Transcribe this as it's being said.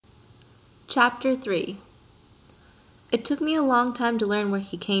Chapter 3. It took me a long time to learn where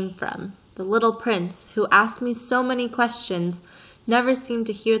he came from. The little prince, who asked me so many questions, never seemed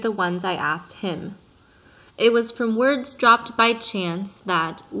to hear the ones I asked him. It was from words dropped by chance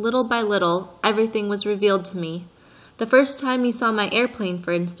that, little by little, everything was revealed to me. The first time he saw my airplane,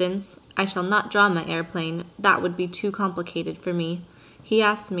 for instance, I shall not draw my airplane, that would be too complicated for me. He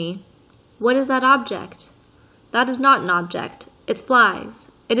asked me, "What is that object?" "That is not an object. It flies.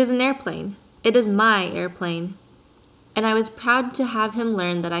 It is an airplane. It is my airplane." And I was proud to have him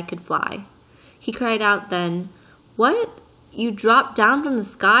learn that I could fly. He cried out then, "What? You dropped down from the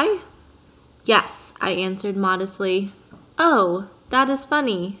sky?" "Yes," I answered modestly. "Oh, that is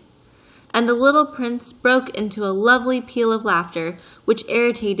funny." And the little prince broke into a lovely peal of laughter, which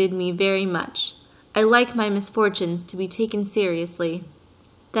irritated me very much. I like my misfortunes to be taken seriously.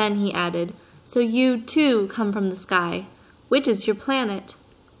 Then he added, "So you, too, come from the sky. Which is your planet?"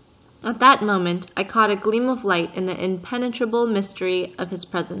 At that moment, I caught a gleam of light in the impenetrable mystery of his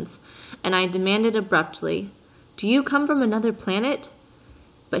presence, and I demanded abruptly, "Do you come from another planet?"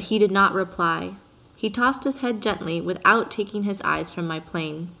 But he did not reply. He tossed his head gently without taking his eyes from my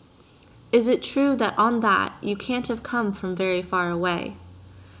plane. "Is it true that on that you can't have come from very far away?"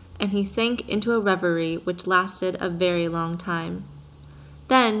 And he sank into a reverie which lasted a very long time.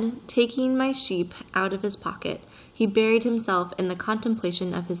 Then, taking my sheep out of his pocket, he buried himself in the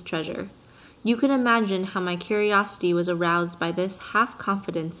contemplation of his treasure. You can imagine how my curiosity was aroused by this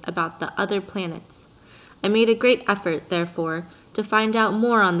half-confidence about the other planets. I made a great effort, therefore, to find out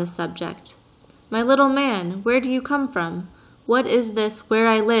more on this subject. "My little man, where do you come from? What is this 'where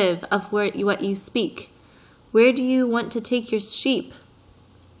I live' of what you speak? Where do you want to take your sheep?"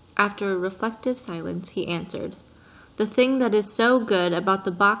 After a reflective silence, he answered, "The thing that is so good about the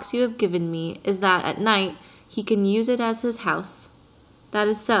box you have given me is that at night he can use it as his house." "That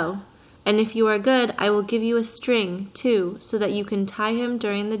is so. And if you are good, I will give you a string, too, so that you can tie him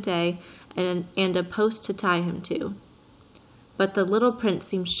during the day and a post to tie him to." But the little prince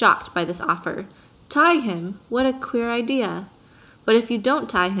seemed shocked by this offer. "Tie him? What a queer idea!" "But if you don't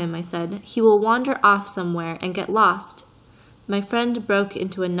tie him," I said, "he will wander off somewhere and get lost." My friend broke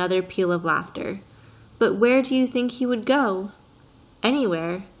into another peal of laughter. "But where do you think he would go?"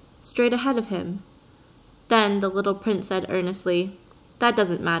 "Anywhere. Straight ahead of him." Then the little prince said earnestly, "That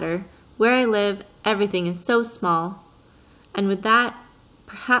doesn't matter. Where I live, everything is so small." And with that,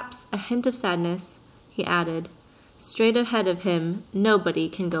 perhaps a hint of sadness, he added, "Straight ahead of him, nobody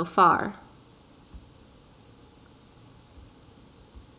can go far."